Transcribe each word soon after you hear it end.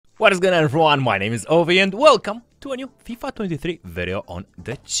What is going on, everyone? My name is Ovi and welcome to a new FIFA 23 video on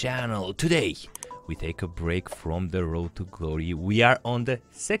the channel. Today we take a break from the road to glory. We are on the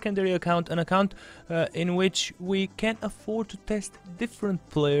secondary account, an account in which we can afford to test different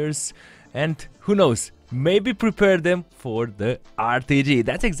players and who knows, maybe prepare them for the RTG.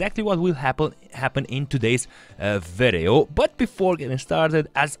 That's exactly what will happen in today's video. But before getting started,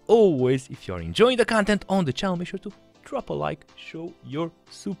 as always, if you are enjoying the content on the channel, make sure to drop a like, show your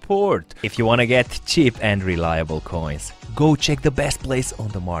support. If you want to get cheap and reliable coins, go check the best place on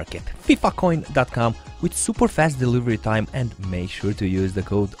the market, fifacoin.com, with super fast delivery time, and make sure to use the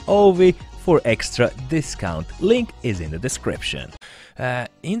code OVI for extra discount. Link is in the description.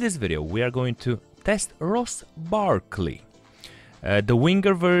 In this video we are going to test Ross Barkley, the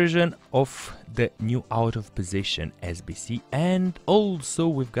winger version of the new out of position SBC, and also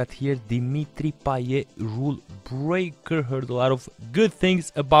we've got here Dimitri Payet, rule breaker. Heard a lot of good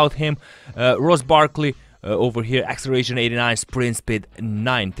things about him. Ross Barkley over here, acceleration 89, sprint speed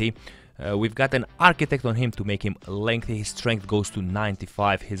 90. We've got an architect on him to make him lengthy. His strength goes to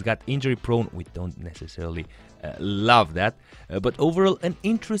 95. He's got injury prone. We don't necessarily love that, but overall an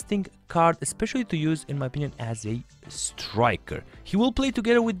interesting card, especially to use in my opinion as a striker. He will play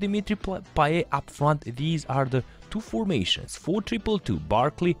together with Dimitri Payet up front. These are the two formations: 4-2-2,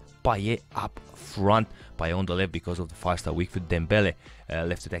 Barkley, Payet up front, Payet on the left because of the 5-star weak foot, Dembele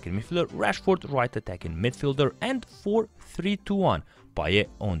left attacking midfielder, Rashford right attacking midfielder, and 4-3-2-1, Payet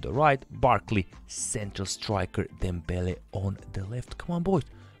on the right, Barkley central striker, Dembele on the left. Come on, boys,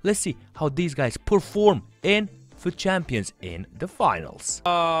 let's see how these guys perform in FUT Champions in the finals.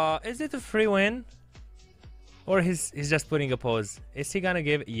 Is it a free win? Or he's just putting a pose? Is he gonna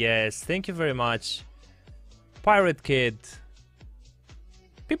give? Yes, thank you very much. Pirate Kid.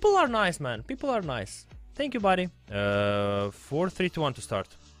 People are nice, man. People are nice. Thank you, buddy. 4-3-2-1 to start.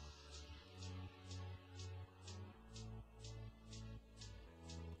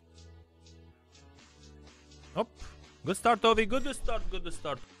 Oh, good start, Ovi. Good to start. Good to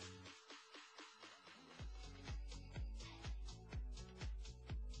start.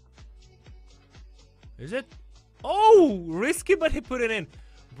 Is it? Oh, risky, but he put it in.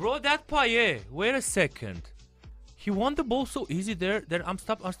 Bro, that Payet. Wait a second. He won the ball so easy there. I'm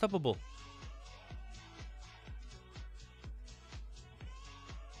unstoppable.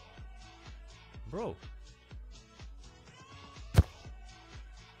 Bro.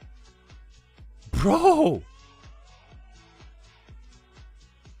 Bro.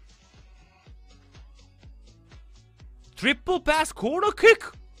 Triple pass, corner kick.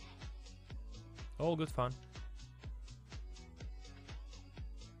 All good fun.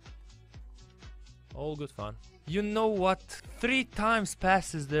 All good fun. You know what? 3 times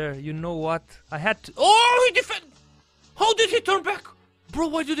passes there. You know what? I had to. Oh, he defend. How did he turn back? Bro,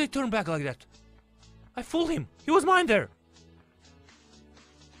 why do they turn back like that? I fooled him. He was mine there.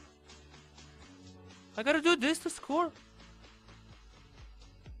 I gotta do this to score.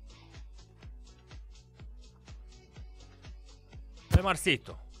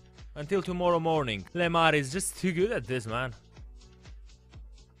 Lemarcito. Until tomorrow morning. Lemar is just too good at this, man.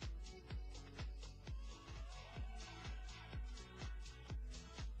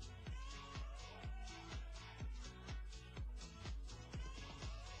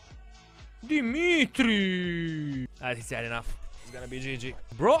 Dimitri! He's had enough. It's gonna be GG.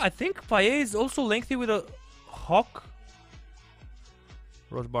 Bro, I think Payet is also lengthy with a hawk.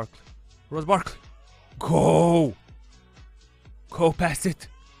 Ross Barkley. Ross Barkley. Go! Go past it.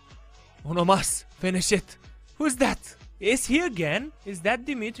 Uno mas. Finish it. Who's that? Is he again? Is that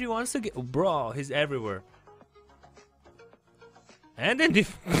Dimitri once again? Oh, bro, he's everywhere. And then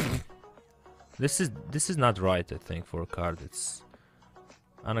this is not right, I think, for a card. It's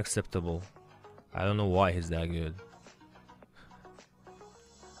unacceptable. I don't know why he's that good.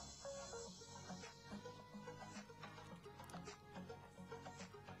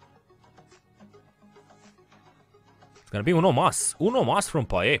 It's gonna be uno mas. Uno mas from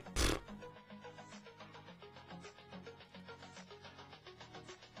Payet.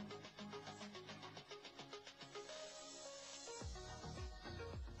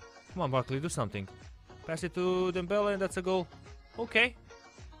 Come on, Barkley, do something. Pass it to Dembele and that's a goal. Okay.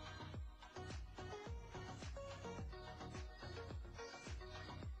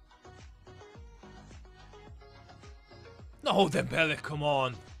 No, Dembele, come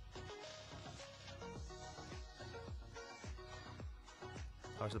on.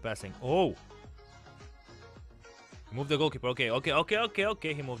 How's the passing? Oh! He moved the goalkeeper. Okay.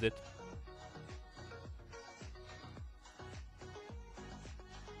 He moved it.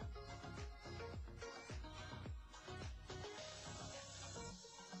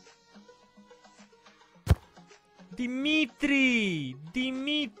 Dimitri!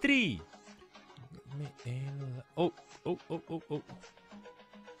 Dimitri! Oh.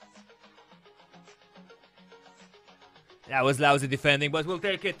 That was lousy defending, but we'll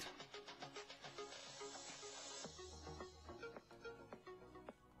take it.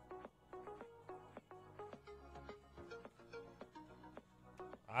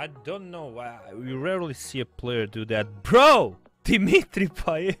 I don't know why. We rarely see a player do that. Bro! Dimitri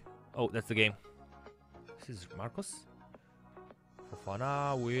Payet! Oh, that's the game. This is Marcos.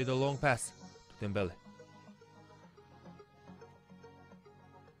 Fofana with a long pass to Dembele.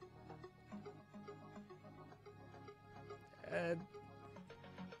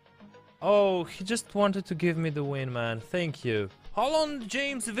 Oh, he just wanted to give me the win, man. Thank you. Holland,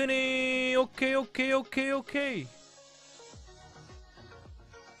 James, Vinny. Okay.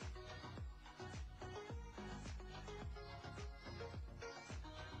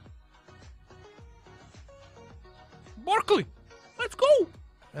 Barkley, let's go.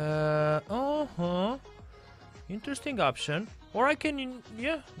 Interesting option. Or I can,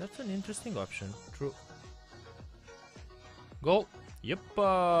 yeah, that's an interesting option. True. Goal.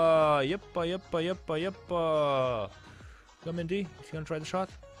 Yeppa. Gamendi, is he gonna try the shot?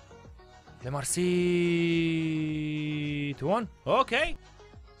 Lemarcy 2-1. Okay.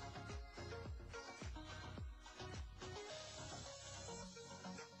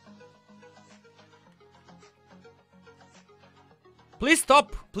 Please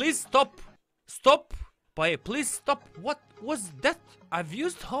stop! Please stop! Stop! Payet, please stop! What was that? I've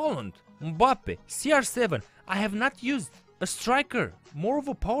used Holland, Mbappe, CR7. I have not used a striker. More of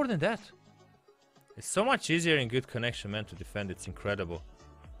a power than that. It's so much easier in good connection, man, to defend. It's incredible.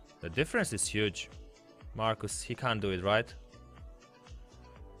 The difference is huge. Marcus, he can't do it, right?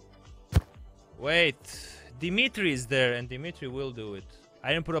 Wait. Dimitri is there, and Dimitri will do it.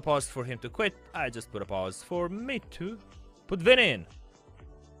 I didn't put a pause for him to quit. I just put a pause for me to put Vinny in.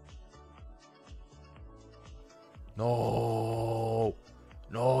 No,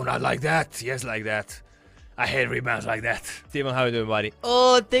 not like that. Yes, like that. I hate rebounds like that. Steven, how you doing, buddy?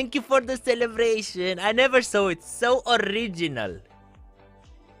 Oh, thank you for the celebration. I never saw it. So original.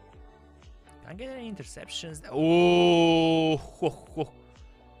 Can't get any interceptions. Oh.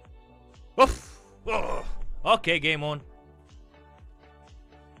 Okay, game on.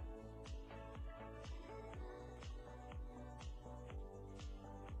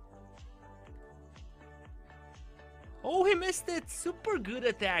 Oh, he missed it. Super good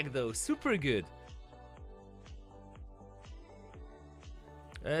attack, though. Super good.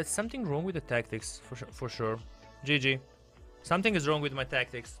 Something wrong with the tactics, for sure. GG. Something is wrong with my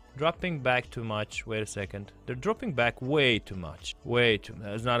tactics. Dropping back too much. Wait a second. They're dropping back way too much. Way too much.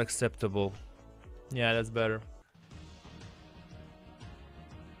 That's not acceptable. Yeah, that's better.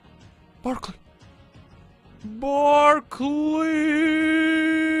 Barkley.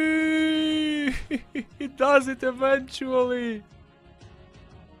 He does it eventually.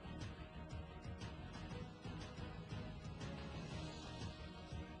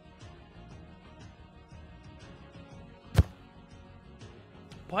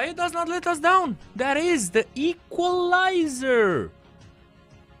 Payet does not let us down. That is the equalizer.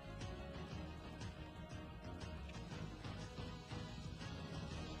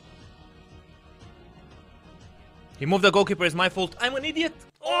 He moved the goalkeeper. It's my fault. I'm an idiot.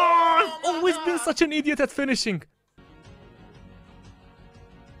 Oh, I've always been such an idiot at finishing.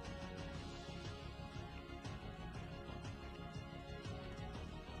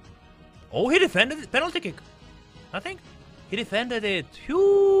 Oh, he defended it. Penalty kick. I think. He defended it.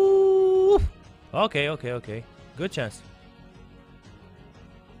 Phew. Okay. Good chance.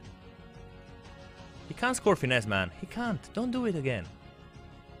 He can't score finesse, man. He can't. Don't do it again.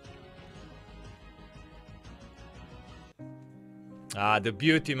 Ah, the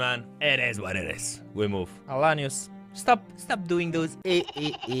beauty, man. It is what it is. We move. Alanius, stop doing those. Is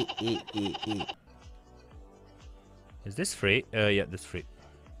this free? Yeah, that's free.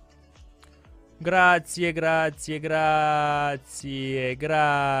 Grazie.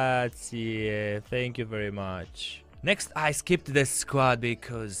 Thank you very much. Next, I skipped the squad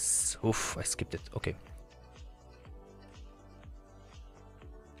because... Oof, I skipped it. Okay.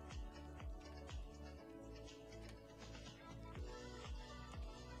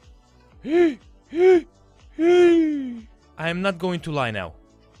 I am not going to lie now.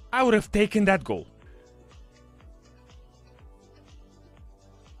 I would have taken that goal.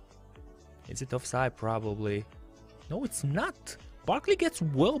 Is it offside? Probably. No, it's not. Barkley gets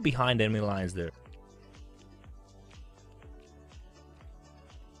well behind enemy lines there.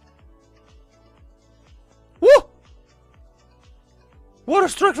 Woo! What a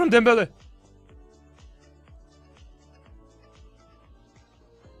strike from Dembele!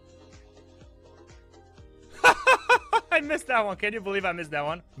 that one. Can you believe I missed that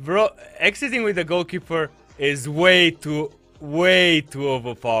one? Bro, exiting with the goalkeeper is way too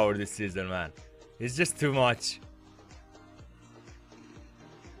overpowered this season, man. It's just too much.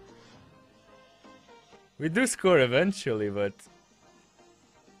 We do score eventually, but...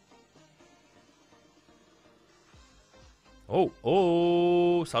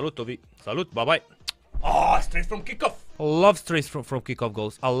 Oh, salute, Toby. Salute, bye-bye. Oh, straight from kickoff. I love straight from kickoff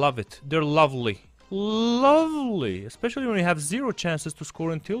goals. I love it. They're lovely. Lovely. Especially when you have 0 chances to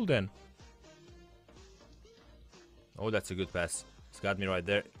score until then. Oh, that's a good pass. It's got me right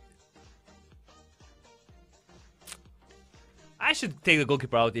there. I should take the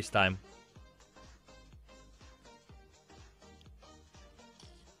goalkeeper out this time.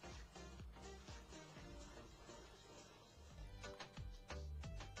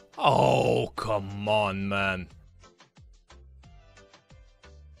 Oh, come on, man.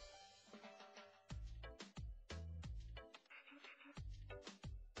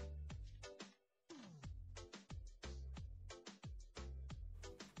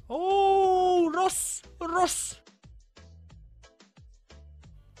 Oh, Ross.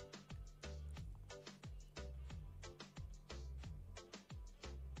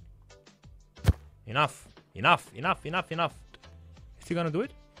 Enough. Is he gonna do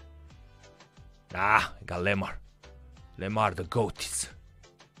it? Ah, I got Lemar. Lemar the goaties.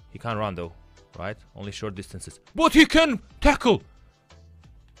 He can't run though, right? Only short distances. But he can tackle!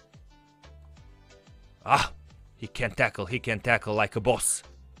 Ah, he can tackle like a boss.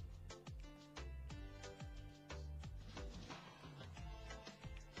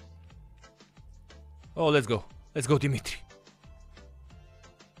 Oh, let's go. Let's go, Dimitri.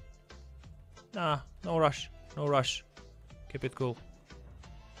 Nah, no rush. Keep it cool.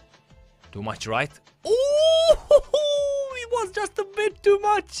 Too much, right? Oh, it was just a bit too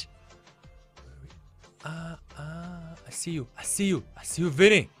much. I see you,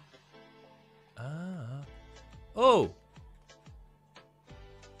 Vinny. Oh.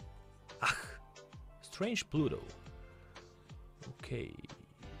 Ah, strange Pluto. Okay.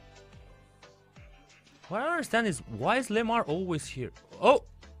 What I don't understand is why is Lemar always here? Oh,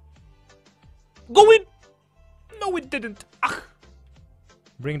 go in. No, it didn't. Ah.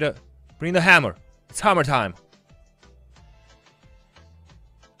 Bring the hammer. It's hammer time.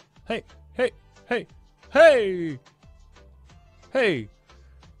 Hey.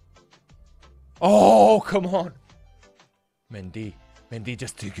 Oh, come on. Mendy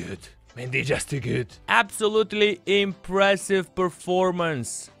just too good. Absolutely impressive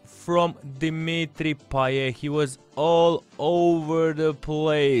performance from Dimitri Payet. He was all over the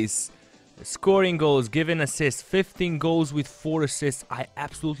place. Scoring goals, giving assists, 15 goals with 4 assists. I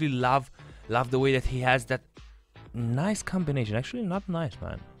absolutely love the way that he has that nice combination. Actually, not nice,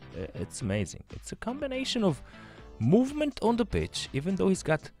 man. It's amazing. It's a combination of movement on the pitch, even though he's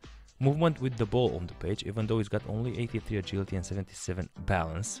got movement with the ball on the pitch, even though he's got only 83 agility and 77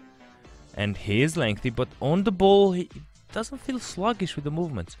 balance. And he is lengthy, but on the ball, he doesn't feel sluggish with the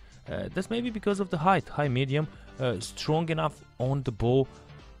movements. That's maybe because of the height, high medium, strong enough on the ball.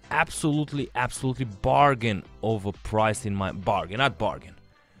 Absolutely bargain overpriced in my bargain, not bargain,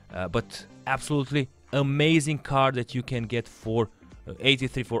 but absolutely amazing card that you can get for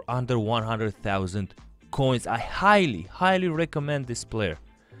 83 for under 100,000 coins. I highly recommend this player.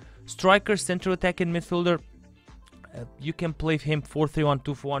 Striker, central attacking midfielder. You can play him 4-3-1,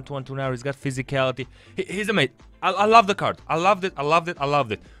 2-4-1, 2-1-2 now. He's got physicality. He's amazing. I love the card. I loved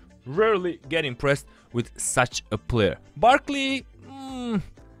it. Rarely get impressed with such a player. Barkley,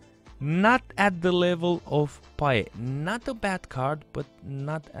 not at the level of Payet. Not a bad card, but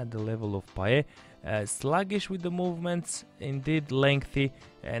not at the level of Payet. Sluggish with the movements, indeed lengthy,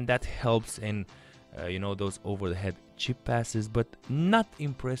 and that helps in those over the head chip passes, but not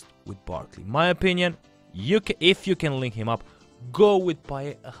impressed with Barkley. My opinion, if you can link him up, go with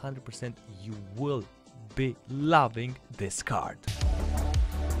Payet 100%. You will be loving this card.